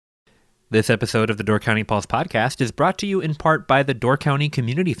This episode of the Door County Pulse podcast is brought to you in part by the Door County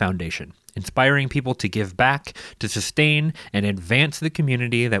Community Foundation, inspiring people to give back, to sustain, and advance the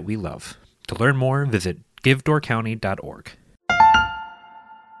community that we love. To learn more, visit givedoorcounty.org.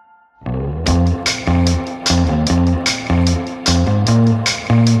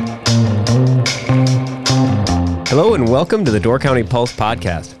 Hello and welcome to the Door County Pulse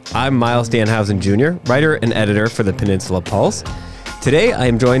podcast. I'm Miles Danhausen Jr., writer and editor for the Peninsula Pulse. Today I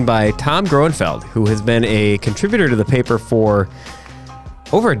am joined by Tom Groenfeld, who has been a contributor to the paper for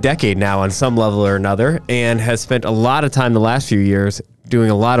over a decade now on some level or another, and has spent a lot of time the last few years doing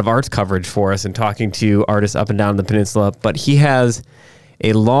a lot of arts coverage for us and talking to artists up and down the peninsula. But he has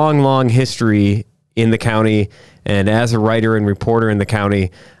a long history in the county, and as a writer and reporter in the county,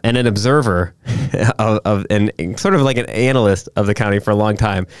 and an observer and sort of like an analyst of the county for a long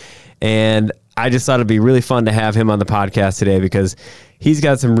time. And I just thought it'd be really fun to have him on the podcast today because he's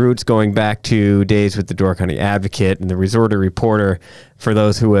got some roots going back to days with the Door County Advocate and the Resorter Reporter, for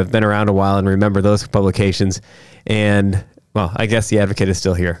those who have been around a while and remember those publications. And, well, I guess the Advocate is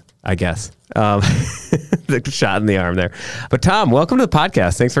still here, I guess. The shot in the arm there. But Tom, welcome to the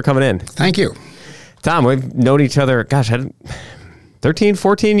podcast. Thanks for coming in. Thank you. Tom, we've known each other, 13,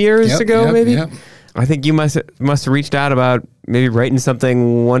 14 years ago, maybe? Yep. I think you must have reached out about maybe writing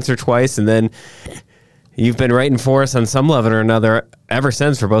something once or twice, and then you've been writing for us on some level or another ever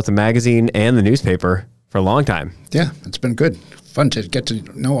since, for both the magazine and the newspaper for a long time. Yeah, it's been good. Fun to get to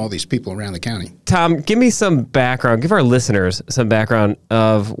know all these people around the county. Tom, give me some background. Give our listeners some background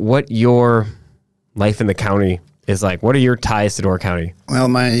of what your life in the county is like. What are your ties to Door County? Well,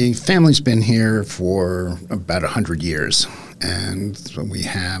 my family's been here for about 100 years, and so we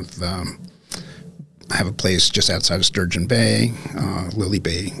have I have a place just outside of Sturgeon Bay, Lily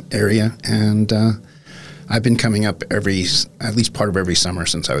Bay area, and I've been coming up at least part of every summer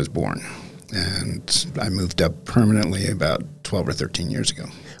since I was born. And I moved up permanently about 12 or 13 years ago.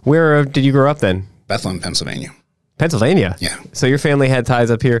 Where did you grow up then? Bethlehem, Pennsylvania. Pennsylvania? Yeah. So your family had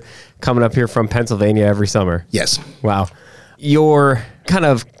ties up here, coming up here from Pennsylvania every summer? Yes. Wow. Your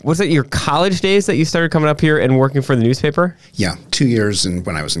was it your college days that you started coming up here and working for the newspaper? Yeah, 2 years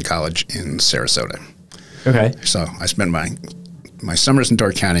when I was in college in Sarasota. Okay. So I spent my summers in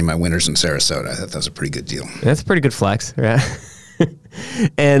Door County, my winters in Sarasota. I thought that was a pretty good deal. That's a pretty good flex, yeah.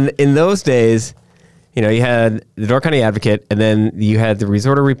 And in those days, you had the Door County Advocate, and then you had the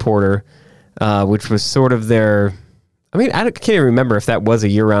Resorter Reporter, which was sort of their, I can't even remember if that was a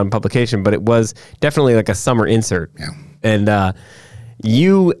year-round publication, but it was definitely like a summer insert. Yeah. And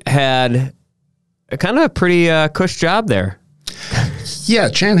you had a pretty cush job there. Yeah,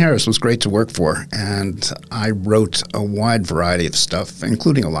 Chan Harris was great to work for, and I wrote a wide variety of stuff,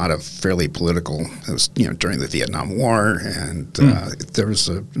 including a lot of fairly political. It was, during the Vietnam War, and there was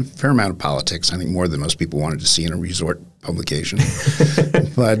a fair amount of politics. I think more than most people wanted to see in a resort publication.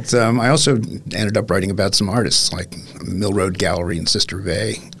 But I also ended up writing about some artists, like the Mill Road Gallery in Sister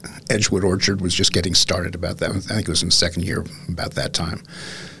Bay. Edgewood Orchard was just getting started about that. I think it was in the second year about that time.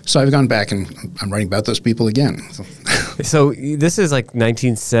 So I've gone back and I'm writing about those people again. So this is like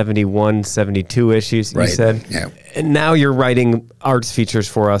 1971, 72-ish, you said? Yeah. And now you're writing arts features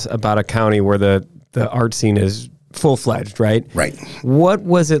for us about a county where the art scene is full-fledged, right? Right. What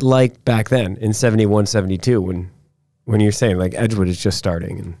was it like back then in 71, 72 when you're saying like Edgewood is just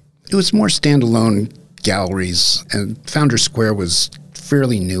starting? It was more standalone galleries, and Founders Square was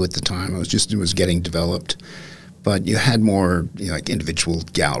fairly new at the time. It was getting developed. But you had more like individual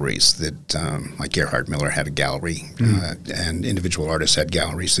galleries that, like Gerhard Miller had a gallery, and individual artists had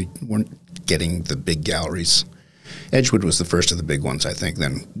galleries. So you weren't getting the big galleries. Edgewood was the first of the big ones, I think.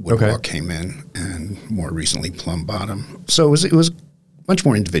 Then Woodwalk came in, and more recently Plum Bottom. So it was much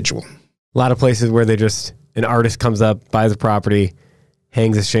more individual. A lot of places where an artist comes up, buys a property,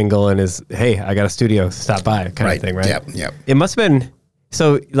 hangs a shingle, and is, hey, I got a studio, stop by, kind of thing, right? Yep. It must have been.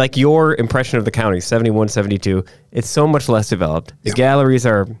 So, like, your impression of the county, 71, 72, it's so much less developed. The galleries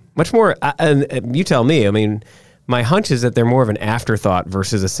are much more, and you tell me, my hunch is that they're more of an afterthought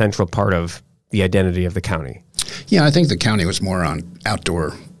versus a central part of the identity of the county. Yeah, I think the county was more on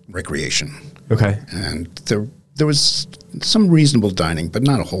outdoor recreation. Okay. And there was some reasonable dining, but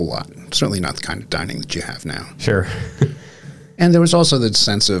not a whole lot. Certainly not the kind of dining that you have now. Sure. And there was also the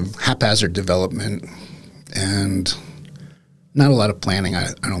sense of haphazard development and not a lot of planning, I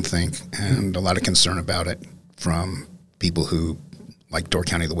don't think, and a lot of concern about it from people who like Door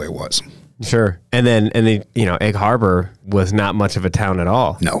County the way it was. Sure. And then Egg Harbor was not much of a town at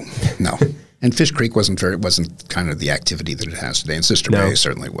all. No. And Fish Creek wasn't kind of the activity that it has today, and Sister Bay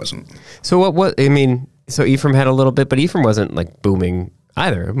certainly wasn't. So so Ephraim had a little bit, but Ephraim wasn't like booming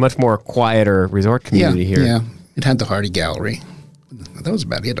either. A much more quieter resort community here. Yeah, it had the Hardy Gallery. That was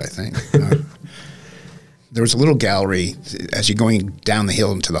about it, I think. There was a little gallery as you're going down the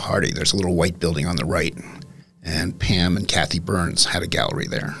hill into the Hardy. There's a little white building on the right, and Pam and Kathy Burns had a gallery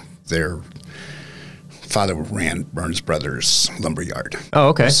there. Their father ran Burns Brothers Lumberyard. Oh,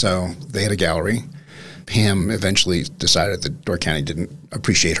 okay. So they had a gallery. Pam eventually decided that Door County didn't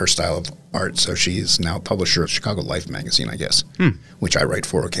appreciate her style of art, so she's now a publisher of Chicago Life magazine, I guess, which I write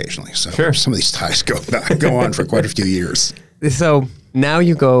for occasionally. So some of these ties go on for quite a few years. So now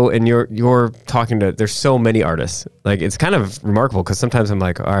you go and you're talking to, there's so many artists. Like, it's kind of remarkable because sometimes I'm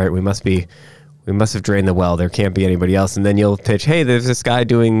like, all right, we must have drained the well. There can't be anybody else. And then you'll pitch, hey, there's this guy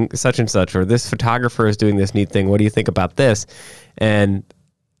doing such and such, or this photographer is doing this neat thing. What do you think about this? And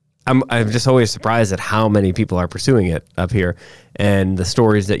I'm just always surprised at how many people are pursuing it up here and the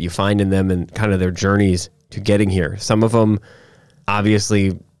stories that you find in them and kind of their journeys to getting here. Some of them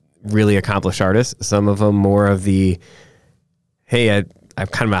obviously really accomplished artists. Some of them more of the, hey, I'm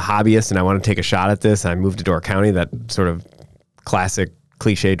kind of a hobbyist and I want to take a shot at this. I moved to Door County, that sort of classic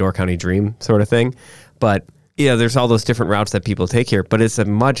cliche Door County dream sort of thing. But yeah, there's all those different routes that people take here, but it's a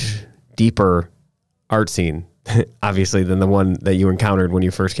much deeper art scene, obviously, than the one that you encountered when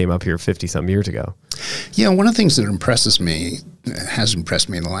you first came up here 50-some years ago. Yeah, one of the things that has impressed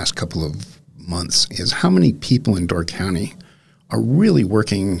me in the last couple of months is how many people in Door County are really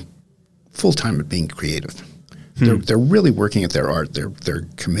working full-time at being creative. They're really working at their art. They're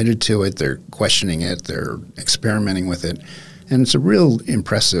committed to it. They're questioning it. They're experimenting with it. And it's a real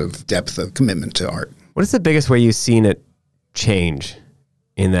impressive depth of commitment to art. What is the biggest way you've seen it change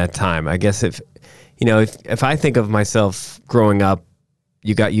in that time? I guess if I think of myself growing up,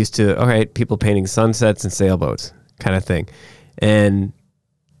 you got used to, all right, people painting sunsets and sailboats kind of thing. And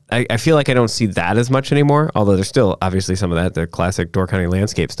I feel like I don't see that as much anymore, although there's still obviously some of that, the classic Door County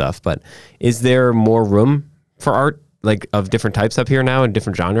landscape stuff. But is there more room for art, like of different types up here now and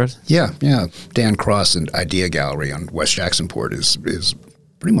different genres? Yeah. Dan Cross and Idea Gallery on West Jacksonport is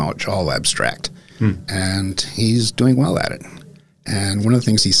pretty much all abstract. And he's doing well at it. And one of the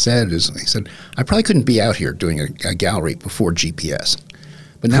things he said, I probably couldn't be out here doing a gallery before GPS.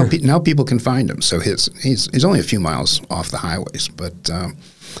 But now people can find him. So he's only a few miles off the highways, but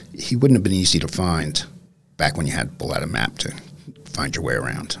he wouldn't have been easy to find back when you had to pull out a map to find your way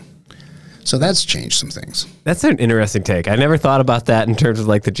around. So that's changed some things. That's an interesting take. I never thought about that in terms of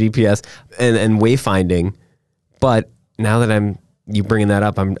like the GPS and wayfinding. But now that you bringing that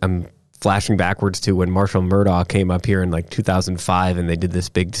up, I'm flashing backwards to when Marshall Murdaugh came up here in like 2005 and they did this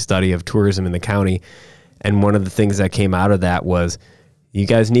big study of tourism in the county. And one of the things that came out of that was, you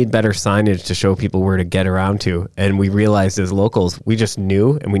guys need better signage to show people where to get around to. And we realized as locals, we just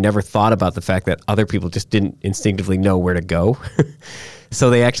knew, and we never thought about the fact that other people just didn't instinctively know where to go. So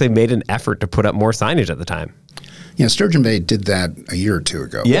they actually made an effort to put up more signage at the time. Yeah, Sturgeon Bay did that a year or two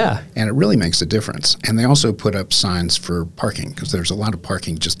ago. Yeah. And it really makes a difference. And they also put up signs for parking, because there's a lot of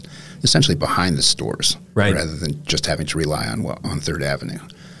parking just essentially behind the stores, right, rather than just having to rely on 3rd Avenue.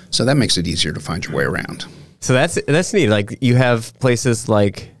 So that makes it easier to find your way around. So that's neat. Like, you have places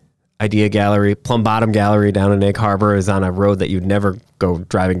like Idea Gallery, Plum Bottom Gallery down in Egg Harbor is on a road that you'd never go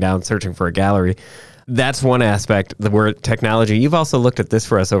driving down searching for a gallery. That's one aspect. The word technology. You've also looked at this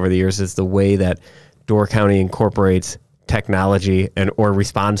for us over the years, is the way that Door County incorporates technology or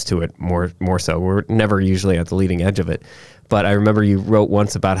responds to it more so. We're never usually at the leading edge of it. But I remember you wrote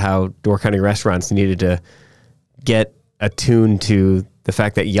once about how Door County restaurants needed to get attuned to the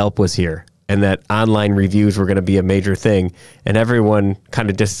fact that Yelp was here and that online reviews were going to be a major thing. And everyone kind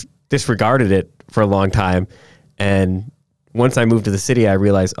of disregarded it for a long time. And once I moved to the city, I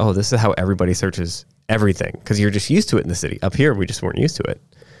realized, oh, this is how everybody searches everything, because you're just used to it in the city. Up here, we just weren't used to it.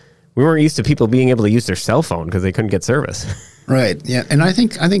 We weren't used to people being able to use their cell phone because they couldn't get service. Right. Yeah. And I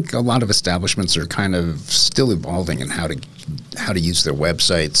think a lot of establishments are kind of still evolving in how to use their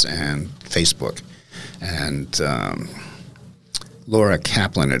websites and Facebook. And Laura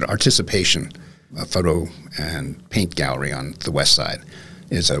Kaplan at Articipation, a photo and paint gallery on the west side,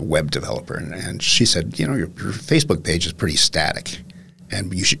 is a web developer. And she said, your Facebook page is pretty static,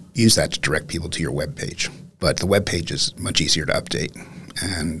 and you should use that to direct people to your web page. But the web page is much easier to update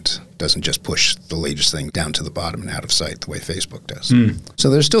and doesn't just push the latest thing down to the bottom and out of sight the way Facebook does. So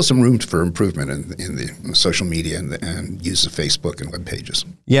there's still some room for improvement in the social media and use of Facebook and web pages.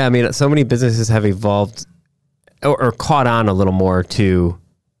 Yeah, I mean, so many businesses have evolved or caught on a little more to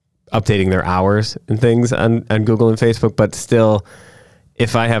updating their hours and things on Google and Facebook, but still,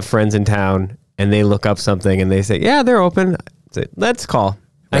 if I have friends in town and they look up something and they say, yeah, they're open, I say, let's call.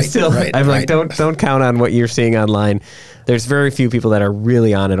 I'm like, don't count on what you're seeing online. There's very few people that are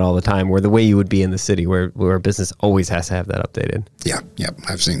really on it all the time, where the way you would be in the city, where a business always has to have that updated. Yeah.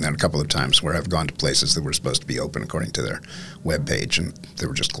 I've seen that a couple of times where I've gone to places that were supposed to be open according to their webpage, and they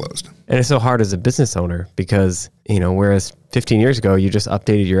were just closed. And it's so hard as a business owner because, whereas 15 years ago, you just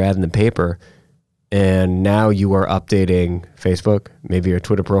updated your ad in the paper, and now you are updating Facebook, maybe your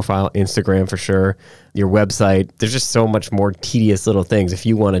Twitter profile, Instagram for sure, your website. There's just so much more tedious little things. If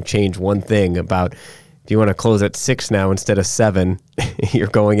you want to change one thing about, if you want to close at 6 now instead of 7, you're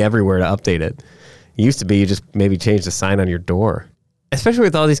going everywhere to update it. It used to be you just maybe change the sign on your door. Especially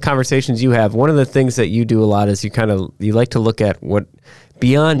with all these conversations you have, one of the things that you do a lot is you like to look at what,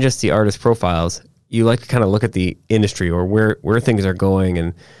 beyond just the artist profiles, you like to kind of look at the industry or where things are going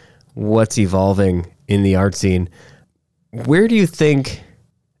and what's evolving in the art scene. Where do you think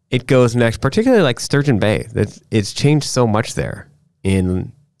it goes next, particularly like Sturgeon Bay? It's changed so much there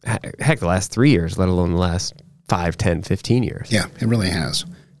in, heck, the last 3 years, let alone the last 5, 10, 15 years. Yeah, it really has.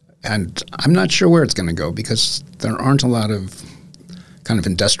 And I'm not sure where it's going to go because there aren't a lot of kind of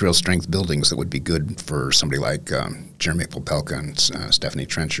industrial strength buildings that would be good for somebody like Jeremy Popelka and Stephanie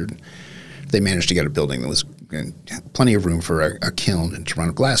Trenchard. They managed to get a building that was plenty of room for a kiln and to run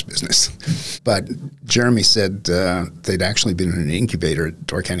a glass business. But Jeremy said they'd actually been in an incubator at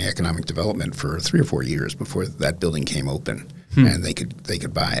Door County Economic Development for 3 or 4 years before that building came open, and they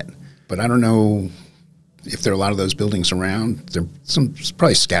could buy it. But I don't know if there are a lot of those buildings around. There's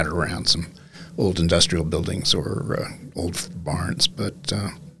probably scattered around some old industrial buildings or old barns, but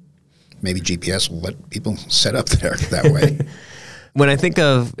maybe GPS will let people set up there that way. When I think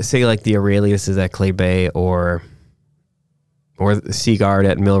of, say, like the Aureliuses at Clay Bay or the Seagard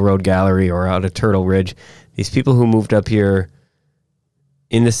at Mill Road Gallery or out at Turtle Ridge, these people who moved up here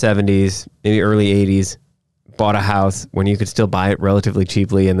in the 70s, maybe early 80s, bought a house when you could still buy it relatively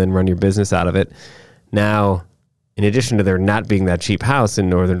cheaply and then run your business out of it. Now, in addition to there not being that cheap house in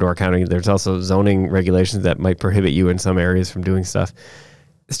Northern Door County, there's also zoning regulations that might prohibit you in some areas from doing stuff.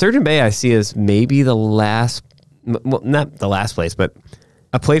 Sturgeon Bay I see as maybe the last, well, not the last place, but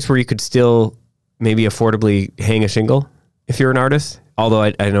a place where you could still maybe affordably hang a shingle if you're an artist. Although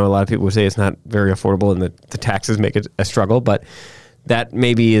I know a lot of people would say it's not very affordable and the taxes make it a struggle, but that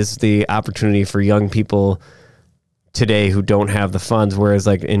maybe is the opportunity for young people today who don't have the funds. Whereas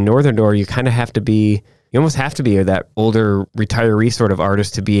like in Northern Door, you kind of have to be, you almost have to be that older retiree sort of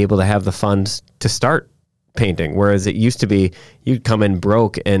artist to be able to have the funds to start painting. Whereas it used to be you'd come in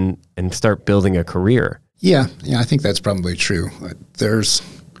broke and start building a career. Yeah, I think that's probably true. There's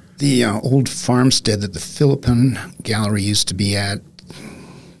the old farmstead that the Philippine Gallery used to be at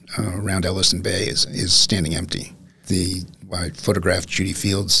around Ellison Bay is standing empty. I photographed Judy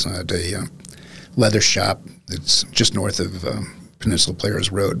Fields at a leather shop that's just north of Peninsula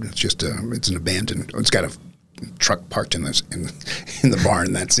Players Road. It's an abandoned. It's got a truck parked in the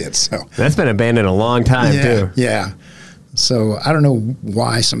barn. That's it. So that's been abandoned a long time too. Yeah. So I don't know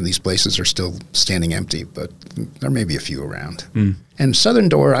why some of these places are still standing empty, but there may be a few around. Mm. And Southern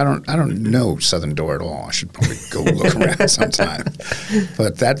Door, I don't know Southern Door at all. I should probably go look around sometime.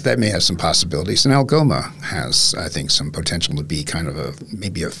 But that may have some possibilities. And Algoma has, I think, some potential to be kind of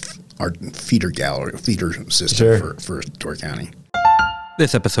maybe a art feeder gallery, feeder system for Door County.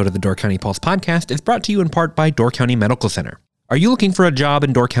 This episode of the Door County Pulse podcast is brought to you in part by Door County Medical Center. Are you looking for a job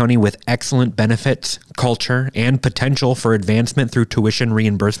in Door County with excellent benefits, culture, and potential for advancement through tuition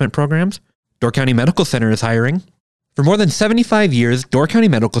reimbursement programs? Door County Medical Center is hiring. For more than 75 years, Door County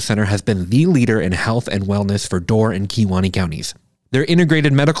Medical Center has been the leader in health and wellness for Door and Kewaunee counties. Their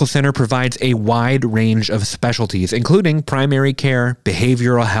integrated medical center provides a wide range of specialties, including primary care,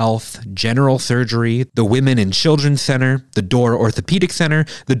 behavioral health, general surgery, the Women and Children's Center, the Door Orthopedic Center,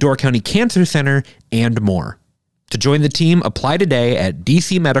 the Door County Cancer Center, and more. To join the team, apply today at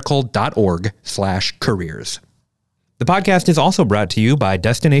dcmedical.org/careers. The podcast is also brought to you by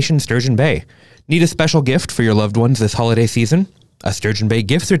Destination Sturgeon Bay. Need a special gift for your loved ones this holiday season? A Sturgeon Bay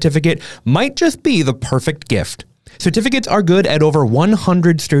gift certificate might just be the perfect gift. Certificates are good at over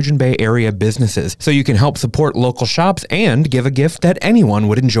 100 Sturgeon Bay area businesses, so you can help support local shops and give a gift that anyone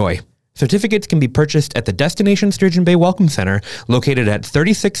would enjoy. Certificates can be purchased at the Destination Sturgeon Bay Welcome Center, located at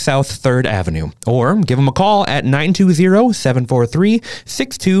 36 South 3rd Avenue, or give them a call at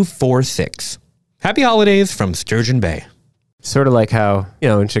 920-743-6246. Happy holidays from Sturgeon Bay. Sort of like how,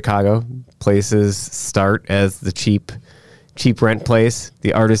 in Chicago, places start as the cheap rent place.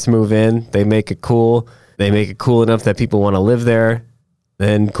 The artists move in, they make it cool. They make it cool enough that people want to live there,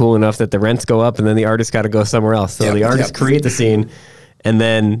 then cool enough that the rents go up, and then the artists got to go somewhere else. So the artists create the scene. and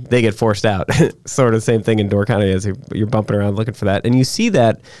then they get forced out. Sort of the same thing in Door County as you're bumping around looking for that. And you see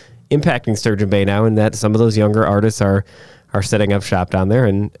that impacting Sturgeon Bay now, in that some of those younger artists are setting up shop down there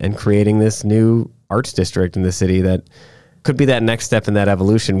and creating this new arts district in the city that could be that next step in that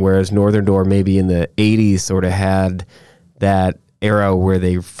evolution, whereas Northern Door maybe in the 80s sort of had that era where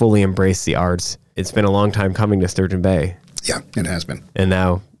they fully embraced the arts. It's been a long time coming to Sturgeon Bay. Yeah, it has been. And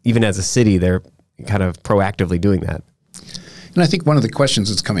now, even as a city, they're kind of proactively doing that. And I think one of the questions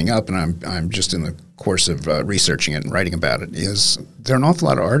that's coming up, and I'm just in the course of researching it and writing about it, is there are an awful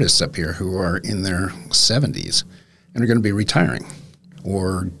lot of artists up here who are in their 70s and are going to be retiring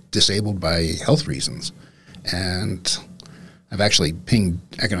or disabled by health reasons. And I've actually pinged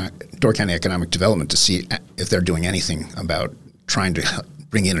Door County Economic Development to see if they're doing anything about trying to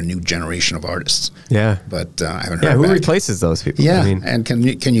bring in a new generation of artists. Yeah. But I haven't heard Yeah, who back. replaces those people? Yeah, I mean, and can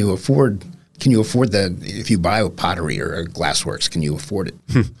you afford that if you buy a pottery or a glassworks, can you afford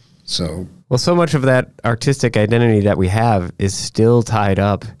it? So much of that artistic identity that we have is still tied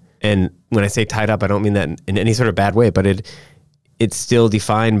up. And when I say tied up, I don't mean that in any sort of bad way, but it's still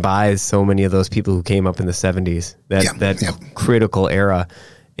defined by so many of those people who came up in the 70s, that critical era.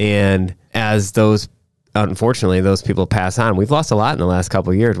 And as unfortunately, those people pass on, we've lost a lot in the last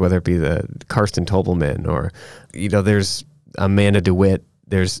couple of years, whether it be the Karsten Tobelman or, there's Amanda DeWitt,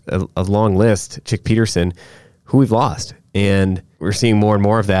 there's a long list, Chick Peterson, who we've lost. And we're seeing more and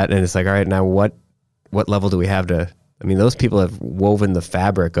more of that. And it's like, all right, now what level do we have to, those people have woven the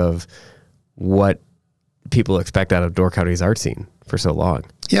fabric of what people expect out of Door County's art scene for so long.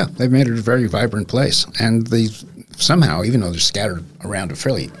 Yeah, they've made it a very vibrant place. And they somehow, even though they're scattered around a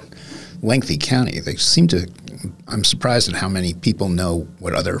fairly lengthy county, they seem to, I'm surprised at how many people know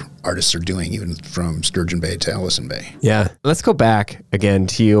what other artists are doing, even from Sturgeon Bay to Ellison Bay. Yeah. Let's go back again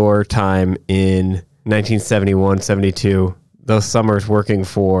to your time in 1971, 72, those summers working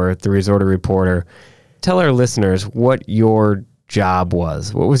for the Resorter Reporter. Tell our listeners what your job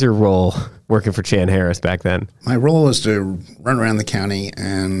was. What was your role working for Chan Harris back then? My role was to run around the county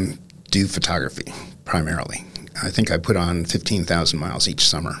and do photography, primarily. I think I put on 15,000 miles each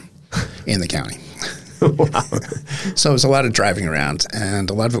summer in the county. Wow. So it was a lot of driving around, and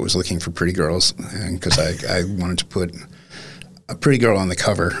a lot of it was looking for pretty girls, and because I wanted to put a pretty girl on the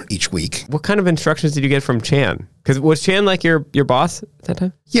cover each week. What kind of instructions did you get from Chan? Because was Chan like your boss at that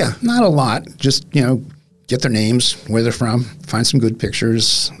time? Yeah, not a lot. Just, get their names, where they're from, find some good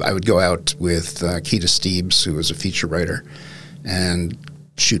pictures. I would go out with Keita Steebs, who was a feature writer, and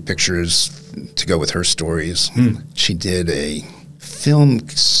shoot pictures to go with her stories. She did a film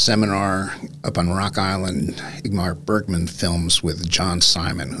seminar up on Rock Island, Ingmar Bergman Films, with John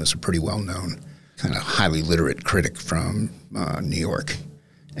Simon, who's a pretty well-known, kind of highly literate critic from New York,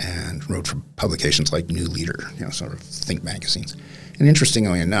 and wrote for publications like New Leader, sort of think magazines. And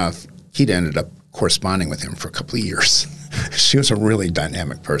interestingly enough, Keita ended up corresponding with him for a couple of years. She was a really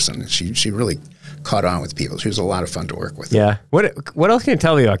dynamic person. She really caught on with people. She was a lot of fun to work with. Yeah. What else can you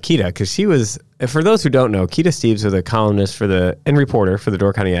tell me about Keita? Because she was, for those who don't know, Keita Steebs was a columnist and reporter for the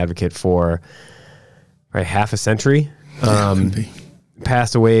Door County Advocate for half a century.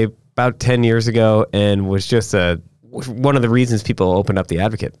 Passed away about 10 years ago and was just one of the reasons people opened up the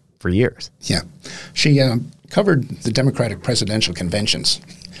Advocate for years. Yeah. She covered the Democratic presidential conventions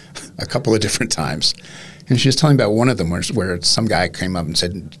a couple of different times. And she was telling about one of them where some guy came up and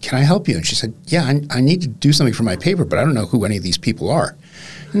said, "Can I help you?" And she said, "Yeah, I need to do something for my paper, but I don't know who any of these people are."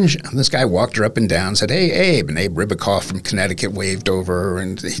 And this guy walked her up and down and said, "Hey, Abe." And Abe Ribicoff from Connecticut waved over,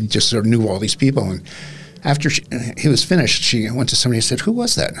 and he just sort of knew all these people. And after he was finished, she went to somebody and said, "Who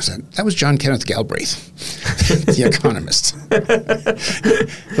was that?" And I said, "That was John Kenneth Galbraith, the economist."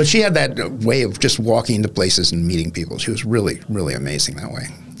 But she had that way of just walking into places and meeting people. She was really, really amazing that way.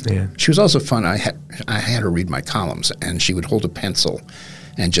 Yeah. She was also fun. I had her read my columns, and she would hold a pencil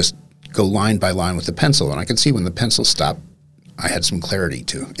and just go line by line with the pencil. And I could see when the pencil stopped, I had some clarity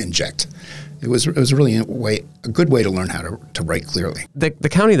to inject. It was really a good way to learn how to write clearly. The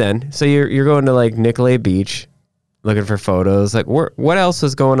county then, so you're going to like Nicolay Beach, looking for photos. Like what else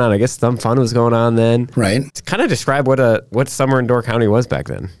was going on? I guess some fun was going on then. Right. Kind of describe what summer in Door County was back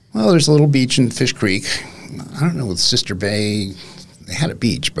then. Well, there's a little beach in Fish Creek. I don't know, with Sister Bay, they had a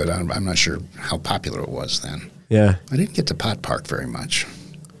beach, but I'm not sure how popular it was then. Yeah. I didn't get to Pot Park very much.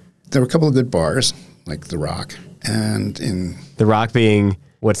 There were a couple of good bars, like The Rock, and in... The Rock being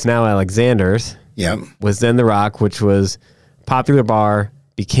what's now Alexander's. Yep. Was then The Rock, which was a popular bar,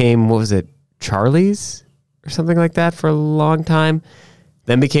 became, what was it, Charlie's or something like that for a long time,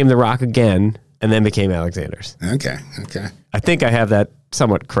 then became The Rock again, and then became Alexander's. Okay. I think I have that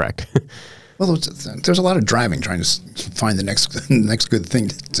somewhat correct. Well, there's a lot of driving trying to find the next good thing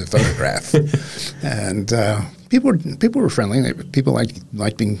to photograph, and people were friendly. People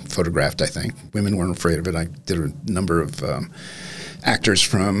liked being photographed. I think women weren't afraid of it. I did a number of actors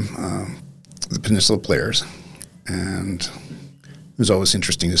from the Peninsula Players, and it was always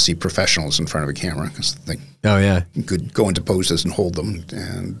interesting to see professionals in front of a camera because they could go into poses and hold them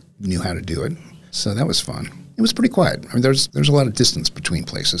and knew how to do it. So that was fun. It was pretty quiet. I mean, there's a lot of distance between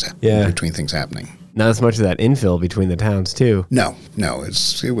places, between things happening. Not as much of that infill between the towns, too. No.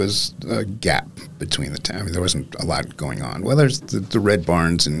 It was a gap between the towns. I mean, there wasn't a lot going on. Well, there's the Red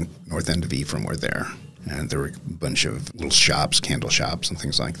Barns in North End of Ephraim were there, and there were a bunch of little shops, candle shops, and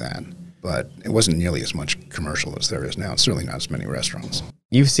things like that. But it wasn't nearly as much commercial as there is now. It's certainly not as many restaurants.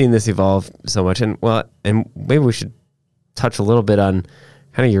 You've seen this evolve so much, and maybe we should touch a little bit on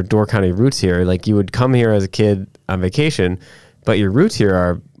kind of your Door County roots here. Like, you would come here as a kid on vacation, but your roots here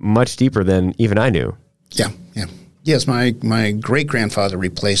are much deeper than even I knew. Yeah. Yes, my great-grandfather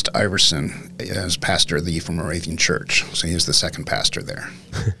replaced Iverson as pastor of the Ephraim Moravian Church, so he was the second pastor there.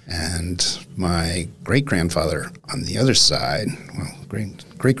 And my great-grandfather on the other side, well,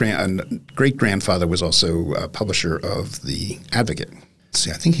 great-grandfather was also a publisher of The Advocate. See,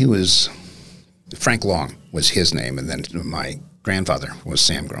 I think he was, Frank Long was his name, and then my grandfather was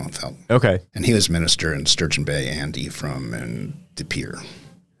Sam Groenfeld. Okay. And he was minister in Sturgeon Bay and Ephraim and De Pere.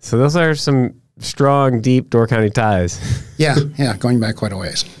 So those are some strong, deep Door County ties. Yeah, going back quite a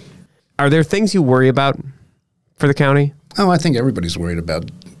ways. Are there things you worry about for the county? Oh, I think everybody's worried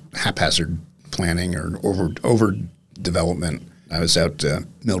about haphazard planning or overdevelopment. I was out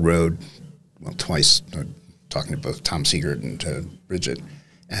Mill Road, twice, talking to both Tom Siegert and Bridget,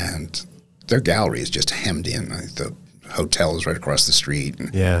 and their gallery is just hemmed in. The hotel is right across the street.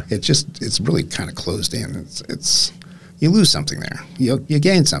 And it's really kind of closed in. It's you lose something there. You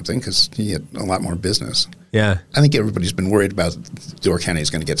gain something because you get a lot more business. Yeah. I think everybody's been worried about Door County is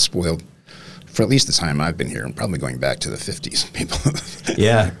going to get spoiled for at least the time I've been here, and probably going back to the 50s. People.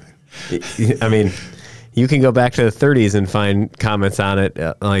 Yeah. I mean, you can go back to the 30s and find comments on it.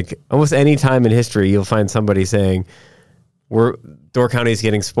 Like almost any time in history, you'll find somebody saying, Door County is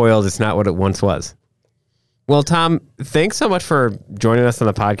getting spoiled. It's not what it once was. Well, Tom, thanks so much for joining us on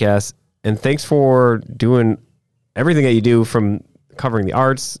the podcast, and thanks for doing everything that you do, from covering the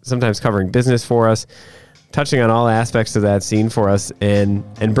arts, sometimes covering business for us, touching on all aspects of that scene for us, and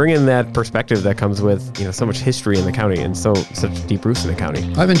bringing that perspective that comes with so much history in the county and such deep roots in the county.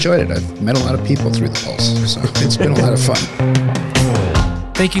 I've enjoyed it. I've met a lot of people through the Pulse, so it's been a lot of fun.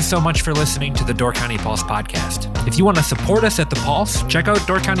 Thank you so much for listening to the Door County Pulse podcast. If you want to support us at the Pulse, check out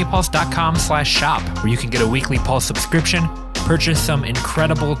doorcountypulse.com/shop, where you can get a weekly Pulse subscription, purchase some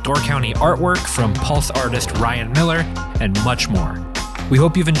incredible Door County artwork from Pulse artist Ryan Miller, and much more. We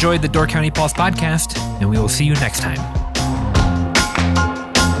hope you've enjoyed the Door County Pulse podcast, and we will see you next time.